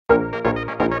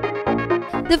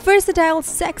The versatile,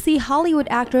 sexy Hollywood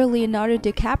actor Leonardo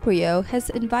DiCaprio has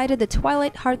invited the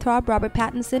Twilight heartthrob Robert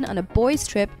Pattinson on a boys'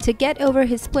 trip to get over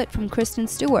his split from Kristen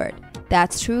Stewart.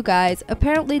 That's true, guys.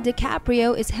 Apparently,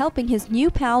 DiCaprio is helping his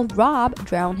new pal Rob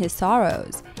drown his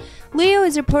sorrows. Leo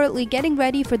is reportedly getting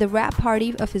ready for the wrap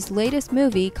party of his latest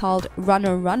movie called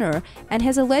Runner Runner and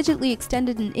has allegedly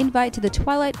extended an invite to the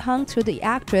Twilight hung to the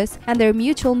actress and their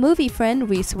mutual movie friend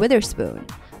Reese Witherspoon.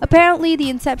 Apparently, the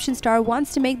Inception star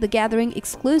wants to make the gathering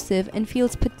exclusive and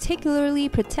feels particularly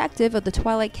protective of the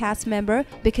Twilight cast member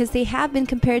because they have been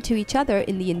compared to each other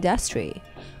in the industry.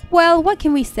 Well, what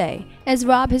can we say? As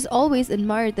Rob has always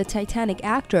admired the Titanic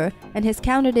actor and has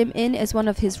counted him in as one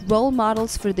of his role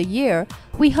models for the year,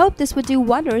 we hope this would do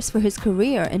wonders for his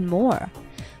career and more.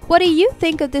 What do you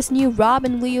think of this new Rob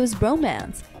and Leo's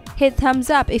bromance? Hit thumbs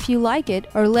up if you like it,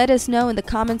 or let us know in the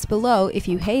comments below if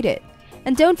you hate it.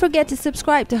 And don't forget to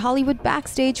subscribe to Hollywood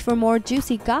Backstage for more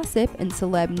juicy gossip and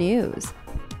celeb news.